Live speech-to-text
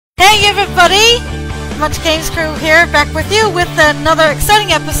everybody! Much Games Crew here, back with you with another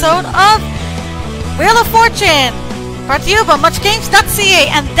exciting episode of Wheel of Fortune! Brought to you by MuchGames.ca,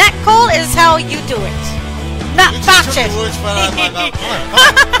 and that call is how you do it. Not botch it!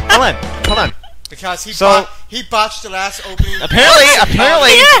 Hold on. Because he botched the last opening. Apparently,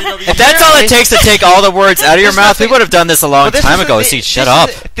 if that's all it takes to take all the words out of your mouth, we would have done this a long time ago. Shut up.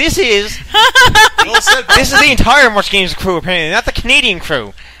 This is the entire Much Games crew, apparently, not the Canadian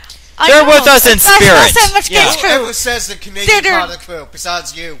crew. They're with us in spirit. Whoever says the Canadian part of the crew,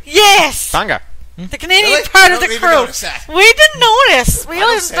 besides you. Yes! Banga. The Canadian part of the crew. We didn't notice. We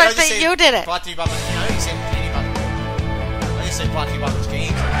only thought that you did it. Brought to you by I didn't say brought to you by Much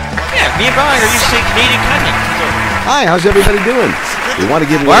Games. Yeah, me and Banga used to say Canadian content. Hi, how's everybody doing? We want to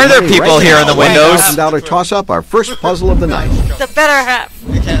give Why are there people here in the windows? $1,000 toss-up, our first puzzle of the night. The better half.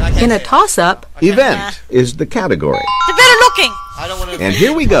 In a toss-up, Event is the category. The better looking. I don't want to. And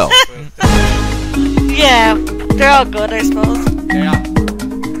here we go. Yeah, they're all good, I suppose. Yeah.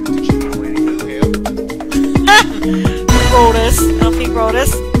 Brodus. LP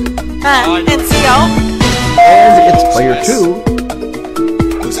Brodus. NCO. And it's player 2.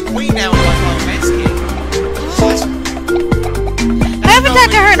 Who's a queen now in the Final Fantasy game? I haven't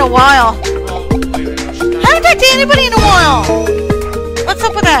talked to her in a while. I haven't talked to anybody in a while. What's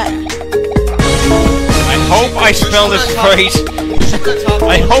up with that? I hope I spell this right.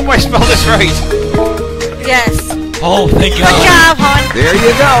 I hope I spell this right. Yes. Oh, thank Good job, hon. There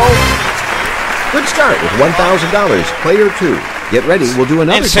you go. Good start with $1,000. Player 2. Get ready, we'll do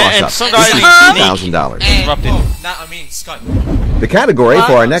another toss-up. This is $2,000. Scott. The category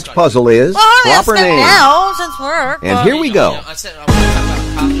for our next puzzle is proper name. Now, since we're And here we go. I said I want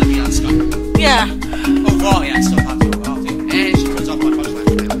to Scott. Yeah. Oh, wow, yeah, it's still popular. And she puts up my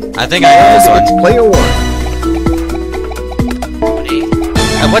punchline. I think I know this one. It's player 1.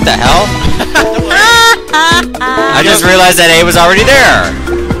 What the hell? I just realized that A was already there.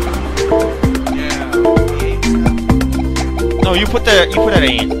 No, you put that A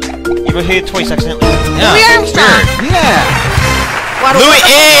in. You hit it twice accidentally. Yeah. Louis Armstrong. Yeah. Louis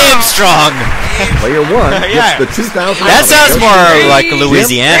Armstrong. Player 1 Yeah. gets the $2,000. That sounds more like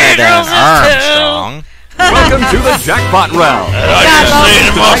Louisiana than Armstrong. Welcome to the jackpot round.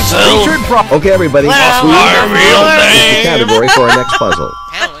 myself. Okay, everybody. Well, Who our real is name. the category for our next puzzle?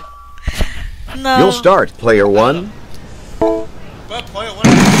 No. You'll start, player 1. But player 1.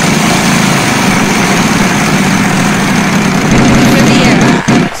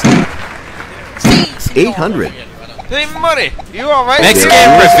 800. Hey, Muddy, you alright? Mexican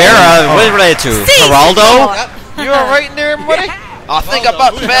Rivera, what is it related to? Geraldo? You alright in there, Muddy? I think I'm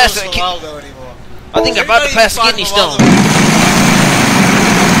about to pass it. I think I'm about to pass a kidney stone.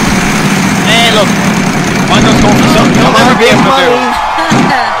 Hey, look. Wando's going for something he'll never be able to do.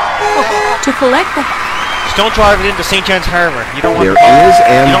 to collect the... Just don't drive it into St. John's Harbor. You don't want There the bubble. is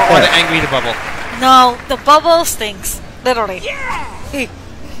an You don't want the F. angry bubble. No, the bubble stinks. Literally.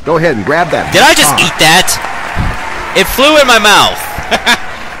 Go ahead and grab that. Did I just eat that? It flew in my mouth.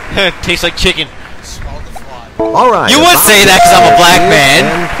 It tastes like chicken. All right. You would say that because I'm a black man.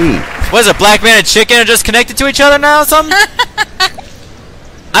 man. What is it, black man and chicken are just connected to each other now or something?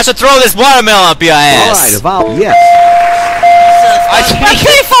 I should throw this watermelon up your All right, ass. Evolve. Yes.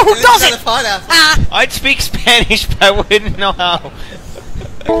 I'd speak Spanish, but I wouldn't know how.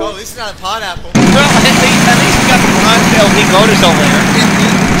 Oh, this is not a pineapple. Well, at least we got the blonde LP Grotus over there.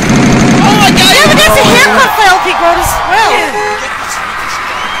 Oh my god, yeah, but that's a haircut for LP Grotus as well.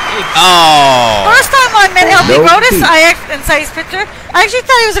 Oh. First time I met LP No Grotus, teeth. I saw his picture. I actually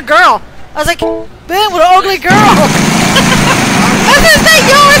thought he was a girl. I was like, man, what an ugly girl. I was gonna say,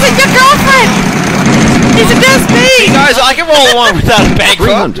 yo, is it your girlfriend? He said, that's me. Hey guys, I can roll one without a bank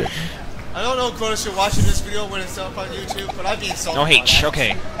 300. I don't know, Grotus, you're watching this video when it's up on YouTube, but I'd be insulted. No H,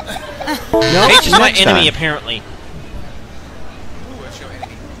 okay. No, H is my next enemy, time. apparently. Ooh, that's your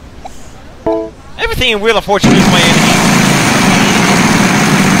enemy. Everything in Wheel of Fortune is my enemy.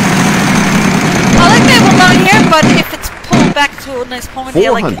 I like that one down here, but if it's pulled back to a nice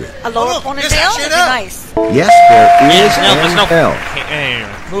ponytail, like 400. a lower Oh, ponytail, yes, that it'd shit be up. nice. Yes, there is No, there's an no. L. Hey,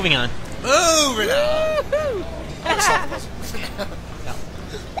 moving on. Moving on.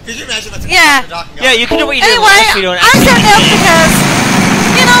 Could you imagine that's Yeah. Yeah, you can do what you did Anyway, last video. I'm setting up because,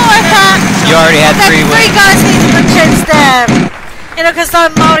 you know, I thought You already had that 3 three wins. guys need to chance them. You know, because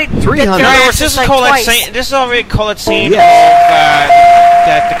I'm already 300. In other words, this is like called that twice. scene. This is already called that scene Yes.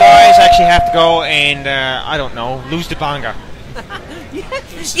 that the guys actually have to go and I don't know, lose the banga.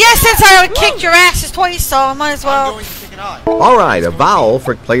 Yeah, since I kicked your asses twice, so I might as I'm well. going to kick an eye. All right, a vowel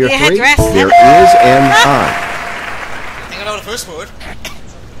for player You had 3. dresses, There huh? is an I. I think I know the first word.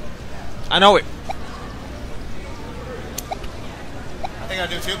 I know it. I think I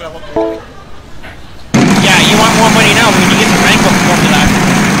do too, but I want more money. Yeah, you want more money now when you get the rank up formula.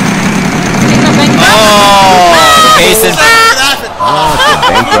 Oh! Mason.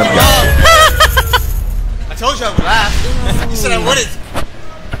 I told you I would laugh. You said I wouldn't.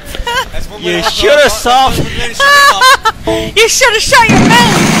 You should have solved. You should have shut your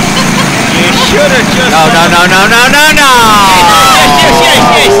mouth. You should have just. No.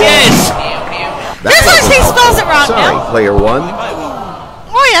 Yes. This one he spells it wrong Sorry, now. player 1.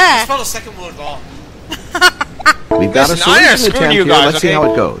 Oh yeah. Spell the second word wrong. We've got Listen, a I ain't solution screwing attempt you here. guys, Let's see okay?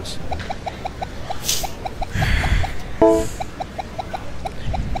 how it goes.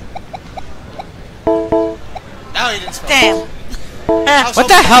 Now he didn't spell Damn. What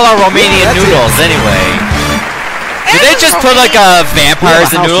the hell are Romanian noodles anyway? Did they just put like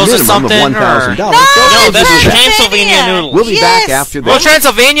vampires in noodles or something? $1,000. No, that's it's Transylvania noodles. We'll be back Yes. after Well, this.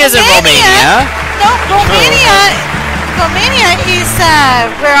 Transylvania's in Romania. No, Romania is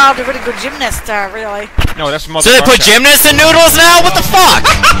where all the really good gymnasts are, really. No, that's Mother So they put Russia. gymnasts in noodles now? What the fuck?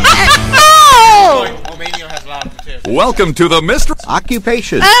 No! Romania has a lot of too. Welcome to the mystery.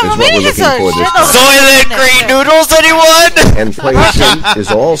 Occupation is what we're Romania's looking for a this shit time. Soylent Green noodles, anyone? And player 2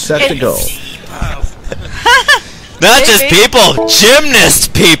 is all set to go. Not just people,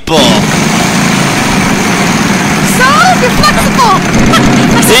 gymnast people. So be flexible.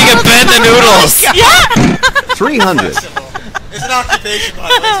 So you can bend the noodles. Yeah. 300. It's an occupation, by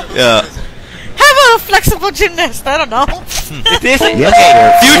the way. So Yeah. How about a flexible gymnast? I don't know. Yes,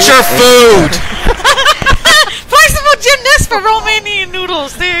 Future food. Flexible gymnast for Romanian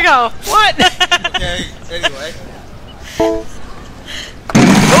noodles. There you go. What? Okay, anyway.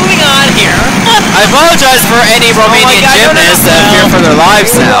 Moving on here. I apologize for any Romanian gymnasts that fear for their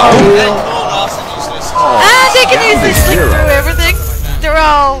lives now. And Cole Lawson useless. They can easily slip through everything. They're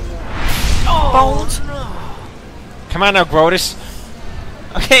all bones. Come on now, Grotus.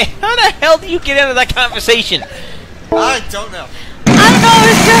 Okay, how the hell do you get into that conversation? I don't know. I don't know.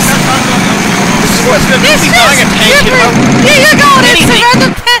 It's just. This is what's going to It's be just talking tangent different. about. Yeah, you're going into anything.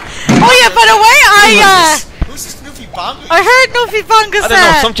 random. Oh yeah. By the way, Who's this Snoopy Bongo? I heard Noofy Bungus I don't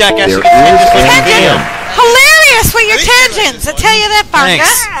know, some jackass. There who can is just an like tangent. video. Hilarious with your tangents. I tell you that, Bungus.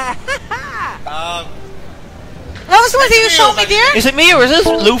 Thanks. That was the one that you showed me, dear. Is it me or is this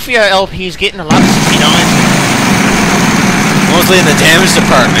Luffy or LP's getting a lot of 69s? Mostly in the damage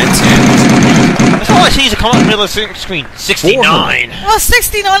department. That's all I see is it come out in the middle of the screen. 69. Well,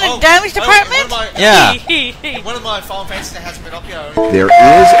 69 in damage department. Yeah. One of my Final Fantasy that hasn't been up yet. There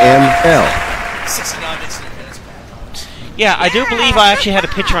is an L. 69 incident minutes. Yeah, I do believe I actually had a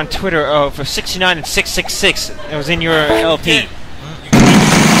picture on Twitter of 69 and 666. It was in your LP.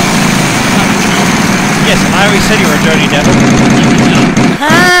 Yes, and I already said you were a dirty devil.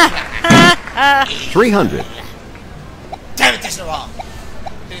 300. Damn it, that's not wrong.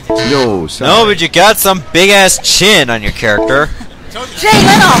 No, sorry. No, but you got some big ass chin on your character. Jay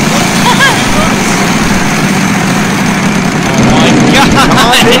Leno. Come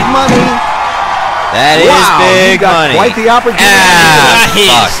on, big money. That is Wow, big you got money. quite the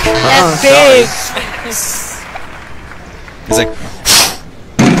opportunity. Fuck. That's big. He's like,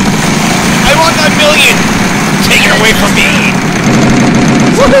 I want that million! Take it away from me!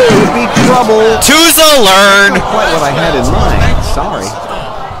 It would be trouble. Tuza learn. Not quite what I had in mind. Sorry.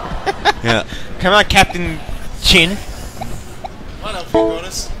 Yeah. Come on, Captain Chin. Why not,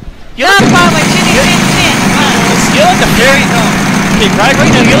 Grotus? You Not look, about my chinny chin chin. you look the fairy. Okay, right now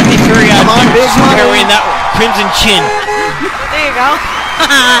you look the fairy out Come on, big money. wearing that crimson chin. There you go.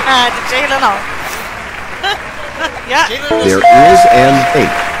 The Jay Leno. Yeah, There is an 8.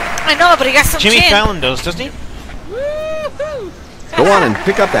 I know, but he got some Jimmy chin. Fallon does, doesn't he? Go on and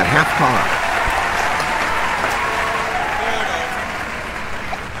pick up that half car.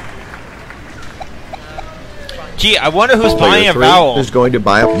 Gee, I wonder who's buying Player a 3 vowel. is going to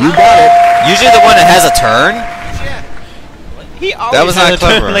buy up. You got it. Usually the one that has a turn. He always was has not a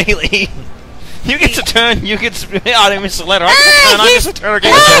turn clever. lately. You get to turn, you get to... I didn't miss the letter. I get to turn, I miss a turn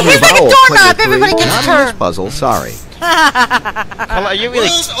again. He's like a Vowel, doorknob. player 3. Everybody gets Not a in this turn. puzzle. Sorry. Well, are you really...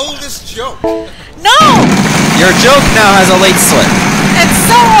 Will's oldest joke. No, Your joke now has a late slip. it's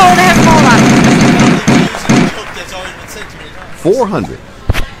so old. I have no luck. Joke that's already been said too many times. 400.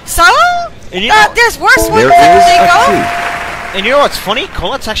 So And you know, there's worse ones There as is they a go. 2. and you know what's funny?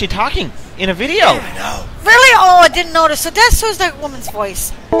 Colette's actually talking in a video. I know. Really? Oh, I didn't notice. So that's who's that woman's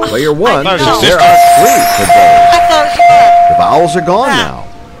voice. Player 1 I is know. there are 3 to go. I thought she was. The vowels are gone Ah. now.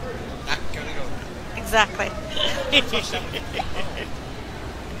 Not gonna go. Exactly.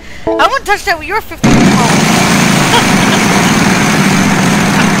 I wouldn't touch that with your 50. Oh.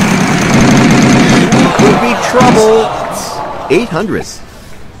 trouble. 800.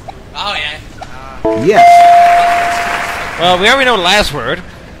 Oh, yeah. Yes. Well, we already know the last word.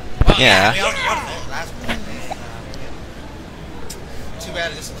 Well, Yeah. We already got it. Last one. Too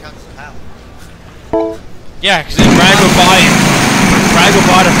bad it doesn't count as a vowel. Yeah, because Brad would buy it. Brad would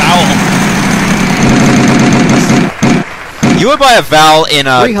buy the vowel. You would buy a vowel in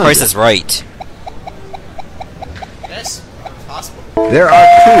 300. Price is Right. Yes, possible. There are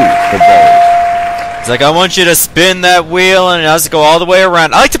 2 for both. It's like, I want you to spin that wheel and it has to go all the way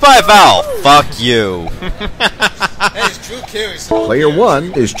around. I like to buy a vowel. Fuck you. Hey, it's Drew Carey. Player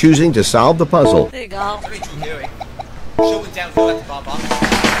 1 is choosing to solve the puzzle. There you go. Drew Carey. Show it downhill at the bottom.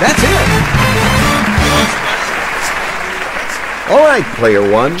 That's it. All right, Player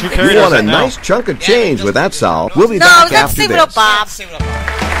 1. Drew Carey You does won a that now. nice chunk of change with that solve. We'll be No, back let's after save it up, this. Bob.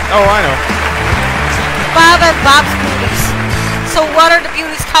 Oh, I know. Bob and Bob's Beauties. So what are the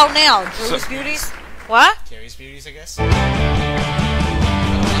beauties called now? Drew's Beauties? What? Carey's Beauties, I guess.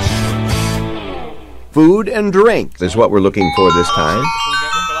 Food and drink is what we're looking for this time.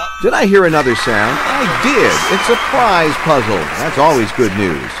 Did I hear another sound? I did. It's a prize puzzle. That's always good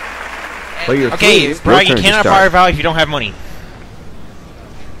news. Player 3, Okay, it's your Brad, you turn to cannot start. fire a vowel if you don't have money.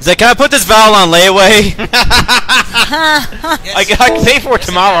 He's like, can I put this vowel on layaway? I can pay for it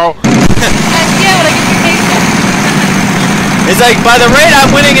tomorrow. Yeah, when I get your paycheck. It's like, by the rate I'm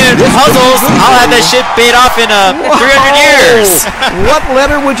winning in puzzles, I'll have that shit paid off in 300 years. What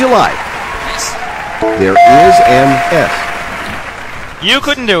letter would you like? There is an S. You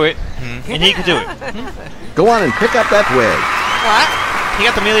couldn't do it, and he could do it. Go on and pick up that wedge. What? He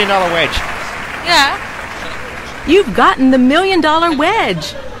got the $1 million wedge. Yeah. You've gotten the $1 million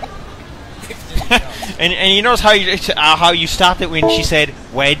wedge. And you notice how you stopped it when she said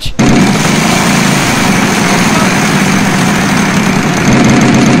wedge.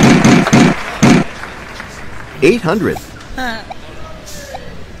 $800.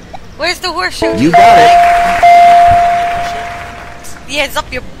 Where's the horseshoe? You got it. Yeah, it's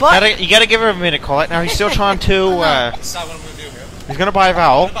up your butt. You gotta give her a minute, Colette. Now he's still trying to. Decide what I'm going to do here. He's gonna buy a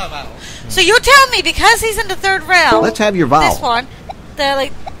vowel. What about vowel? So you tell me, because he's in the third round. Let's have your vowel. This one.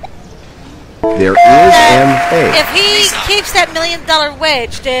 Like, There is an A. if he keeps that $1 million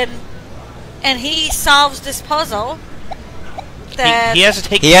wedge, then, and he solves this puzzle, then He has to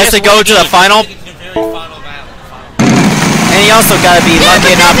take. He has to go to the final, The very final vowel. and he also got to be yeah,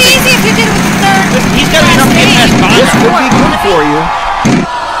 lucky but enough that'd be to... easy if you did it with the third. He's got enough to get past This Bob. could be good for you.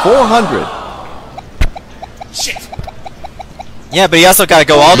 400. Shit. Yeah, but he also got to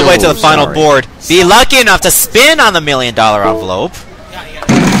go all the way to the final sorry. board. Be lucky enough to spin on the $1 million envelope.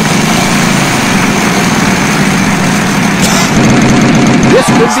 This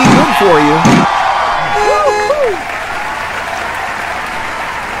could be good for you.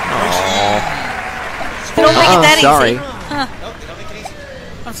 They don't make it that sorry. easy. Nope, they don't make it easy.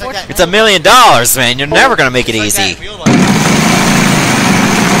 Unfortunately. It's $1 million, man. You're never going to make it easy.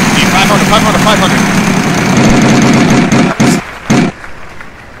 500, 500.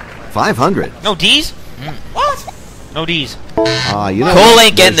 500. No D's? What? No D's. You know, Cole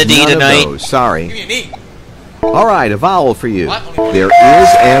ain't getting there's the D none of tonight. those. Sorry. Give me a knee. All right, a vowel for you. What? There is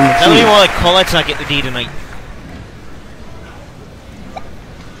an Tell me E. more like Colette's not getting the D tonight.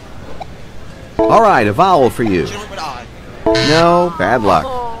 All right, a vowel for you. Should've went with I. No, bad luck.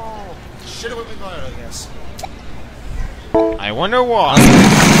 Should've went with I guess. I wonder why.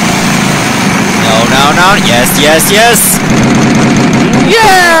 No, no, no. Yes, yes, yes.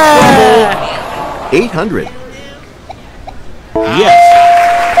 Yeah! 800. Yes.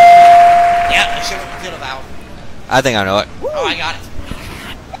 Yeah, I should've went with the other vowel. I think I know it. Oh, I got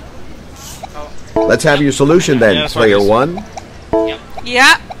it. Let's have your solution then, Yeah, that's what player it is. 1.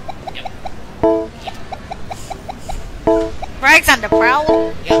 Yeah. Bragg's on the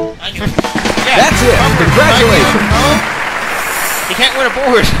prowl. Yeah, I knew it. That's it. Congratulations. He can't win a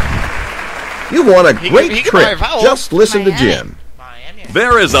board. You won a He great can buy a trip. vowel. Just listen to Miami. Jim. Miami.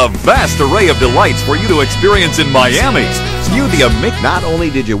 There is a vast array of delights for you to experience in Miami. View the Not only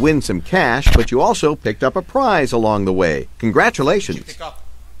did you win some cash, but you also picked up a prize along the way. Congratulations. Pick up.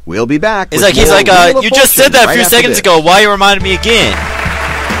 We'll be back. He's with like, he's more like, Wheel of you just said Fortune that a right few after seconds this. ago. Why you reminded me again?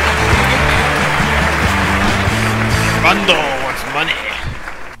 Rondo wants money.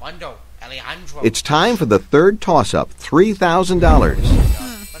 Mondo. Alejandro. It's time for the third toss-up,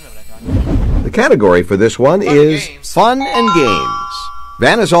 $3,000. The category for this one is games. Fun and Games.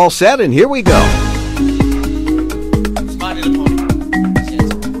 Van is all set, and here we go. My Little Pony.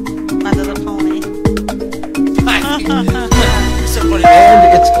 My Little Pony. You're so funny.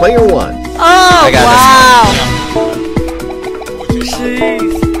 And it's player 1. Oh, I got wow.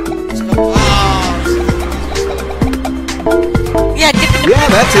 Jeez.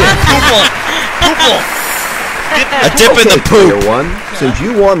 that's it. A dip in the Player poop. one, since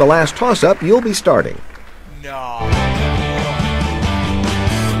you won the last toss-up, you'll be starting. No.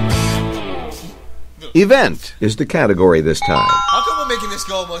 Event is the category this time. How come we're making this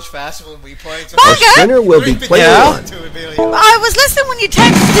go much faster when we play? Our spinner will be player Yeah. one. I was listening when you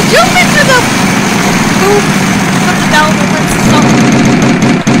texted. Did you mention the boom with the bell movements and stuff?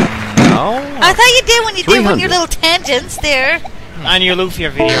 No. I thought you did when you did one of 300. your little tangents there. On your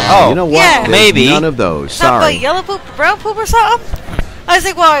Lufia video. Oh, You know what? Yeah. There's Maybe. none of those. Something about Sorry. yellow poop, brown poop, or something. I was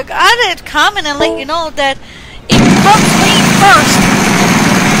like, well, I gotta comment and let you know that it comes clean first.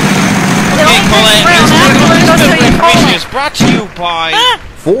 It Okay, only Colette, turns brown this afterwards, bit so of you information pull is brought to you by... Ah,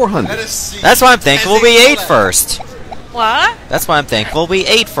 400. That's why I'm thankful we ate first. what? That's why I'm thankful we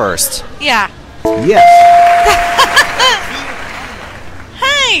ate first. Yeah. Yes.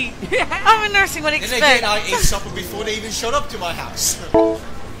 Hey! I'm a nursing, what do you Then again, expect? I ate supper before they even showed up to my house.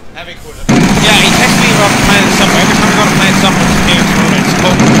 Having cool. Yeah, he texts me about Planet Supper. Every time we go to Planet Supper, it's Games Rodents.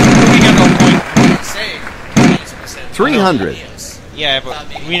 But we got no point. 300. Yeah, but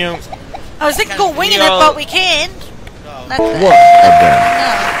we don't... I was thinking go winging it, Yo. but we can't. Not One that. of them.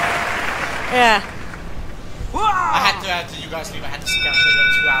 No. Yeah. I had to, after you guys leave, I had to sit down for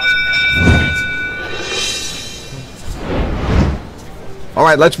another 2 hours and All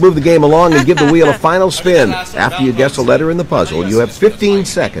right, let's move the game along and give the wheel a final spin. After you guess a letter in the puzzle, you have 15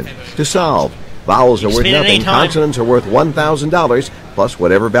 seconds to solve. Vowels are worth Spin it nothing. anytime. Consonants are worth $1,000 plus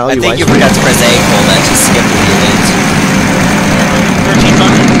whatever I value think you ice forgot to press A, Cole. That just skipped the event.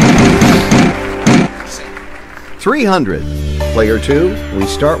 1300. 300. Player two, we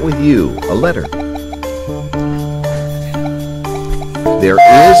start with you. A letter. There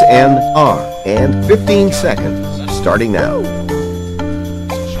is an R and 15 seconds. Starting now.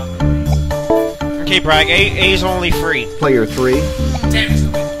 Okay, Bragg, A is only free. Player three.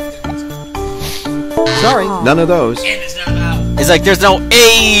 Sorry, none of those. It's like there's no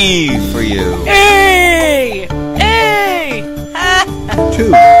A for you. Hey! Hey! Two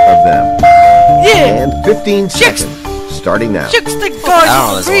of them. Yeah! And 15 seconds. Starting now. Chicks the I don't know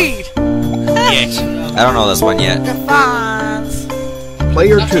guards this read. Yes. I don't know this one yet. The fawns.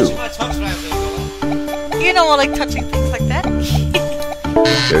 Player two. You know I like touching things like that.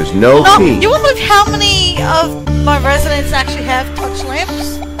 There's no No, key. you won't believe how many of my residents actually have touch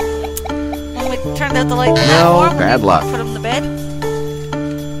lamps. When we turned out the light in that No, warm, bad we luck. put them to bed.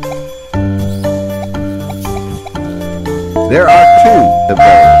 There are two of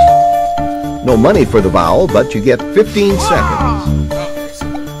those. No money for the vowel, but you get 15 seconds.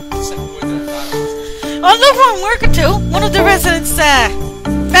 Another one I'm working to. One of the residents'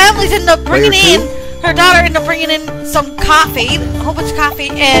 families ended up bringing Player in. Her daughter ended up bringing in some coffee, a whole bunch of coffee,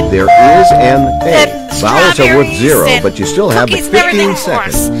 and There is an A. and Vowels are worth strawberries 0, and but you still have the cookies and everything 15 for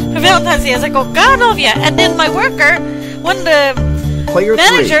us seconds. for Valentine's Day. I was like, oh, God love you. And then my worker, one of the Player three.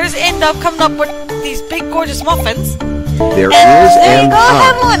 managers, ended up coming up with these big, gorgeous muffins. There is And there an you go,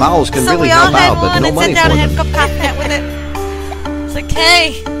 have R. one. Vowels can so really we all help had out, but one no and money sat down for and had a them. cup of coffee net with it. It's like,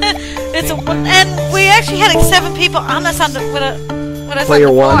 hey, it's a, and we actually had like 7 people on us on the with us Player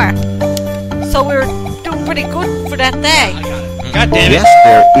on the one. floor. So we were doing pretty good for that day. God damn it. Yes,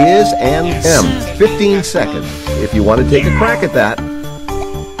 there is an M. 15 seconds. If you want to take a crack at that.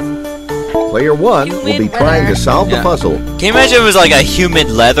 Player one will be Humid trying to weather. solve the Yeah. puzzle. Can you imagine if it was like a humid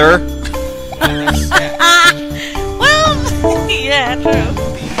leather? Well, yeah, true.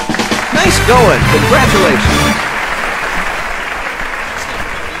 Nice going. Congratulations.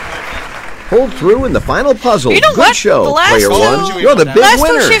 Pulled through in the final puzzle. You know Good what? show, The last Player two- one. You're the big last two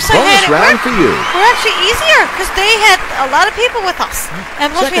winner. shifts I Bonus had at round work for you. were actually easier because they had a lot of people with us,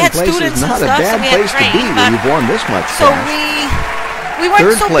 and plus we Second had place students is and not a stuff, so bad we had place to be training. when you've won this much So cash. we weren't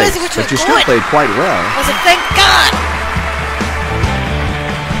Third so place, busy, which was but you good. still played quite well. I was like, thank God.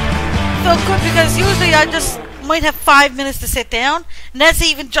 Felt good because usually I just might have 5 minutes to sit down, and that's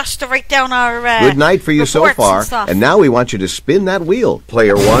even just to write down our Good night for you so reports far. and stuff. And now we want you to spin that wheel,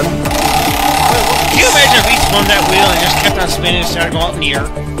 Player one. Can you imagine if we spun that wheel and just kept on spinning and started going up in the air?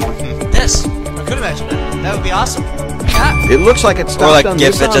 This. I could imagine that. That would be awesome. It looks like it stopped Or like on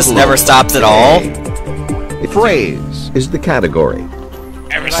GIF this that just envelope. never stops at all? A phrase is the category.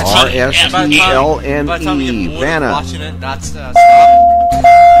 R-S-E-L-N-E. By the time we get bored Vanna. watching it, that's stop.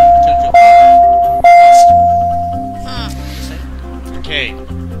 Okay.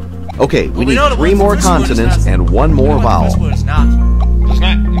 Okay, we Well, need know the 3 word more for first word is consonants not- and 1 more the vowel. first word is not. It's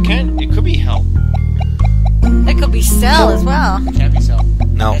not. It could be hell. It could be cell as well. Can't be so.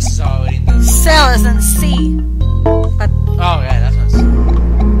 No. This is already in the. Cell is in C. But Oh yeah, that's what it's. Yeah,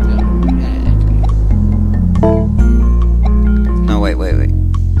 No, wait.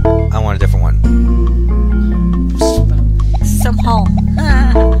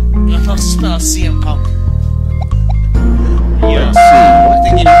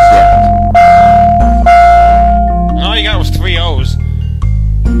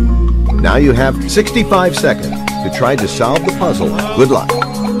 you have 65 seconds to try to solve the puzzle. Good luck.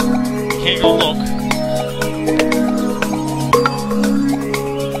 Can't go look.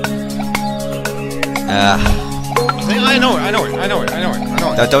 I know it.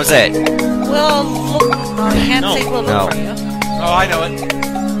 Don't say it. We'll look. I can't No. say we'll No. look for you. Oh, I know it.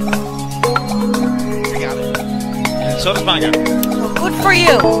 I got it. And so does Manga. Well, good for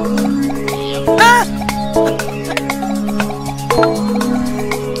you. Ah!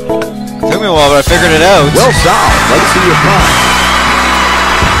 Took me a while, but I figured it out. Well solved. Let's see your prize.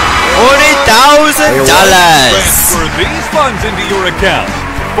 $40,000. Transfer these funds into your account.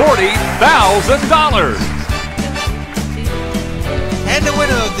 $40,000. And the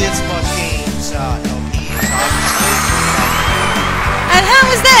winner of this month's games LP is obviously. And how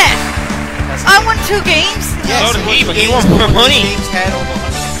was that? I won 2 games. Yes, So did he, but he games, won more one of money. these games had over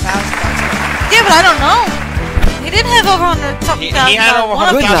 100,000. Yeah, but I don't know. He didn't have over 100,000. He had over One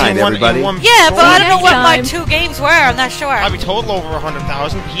of Good 100,000 night, in one. everybody. In one Yeah, but I don't know what my Next 2 games were. I'm not sure. Probably total over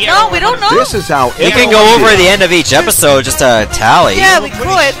 100,000. No, we don't know. This is how We can go over at the end of each episode just to tally. Yeah, we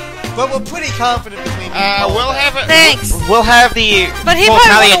could. But we're pretty confident between We'll have it. Thanks. We'll have the But he full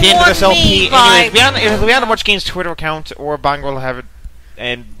probably tally at the end of this would've won LP. me by- Anyways, it'll be on the Much Games Twitter account, or Bang will have it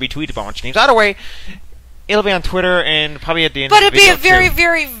and retweet a bunch of names. Either way, it'll be on Twitter and probably at the end. But of it'd the be a video very, too.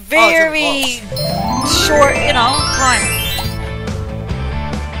 very, very short, time.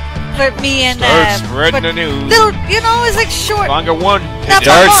 For me and Start spreading but the news. little, it's like short. Manga won. Not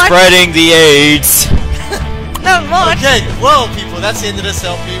Start much. spreading the AIDS. Not much. Okay, well, people, that's the end of this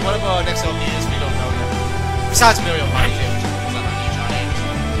LP. Whatever our next LP is, we don't know yet. Besides Mario Party, which is on Johnny.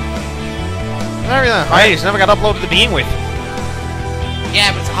 Never that hiatus never got uploaded to begin with.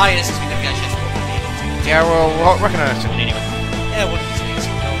 Yeah, but it's a hiatus because we never got a chance to open the Yeah, we'll working on it soon anyway. Yeah, one of these days.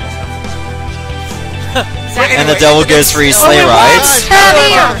 we know this And the devil gives free sleigh rides.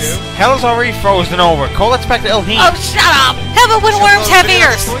 Hell's already frozen over. Cole, let's back to LP. Oh, shut up! How about when worms have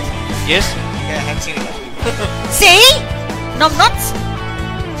ears? Yes. Yeah, I haven't seen it yet. See? Numb nuts?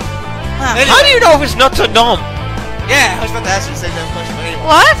 Huh. How do you know if it's nuts or numb? Yeah, I was about to ask you the same damn question, but anyway.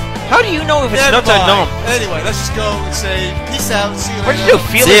 What? How do you know if it's Never nuts or mind. numb? Anyway, let's just go and say peace out. See you What later. did you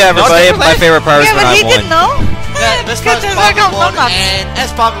feel? See it's everybody. nuts? My favorite part is Yeah, when but I he won. didn't know. Yeah, best part Good is to check out Bobby won, Numb Nuts. and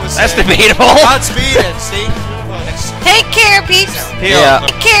as Bobby was That's saying, debatable. Godspeed and see you next Take care, peeps. Yeah.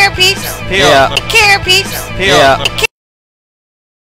 Take care, peeps. Yeah. Take care, peeps. Yeah.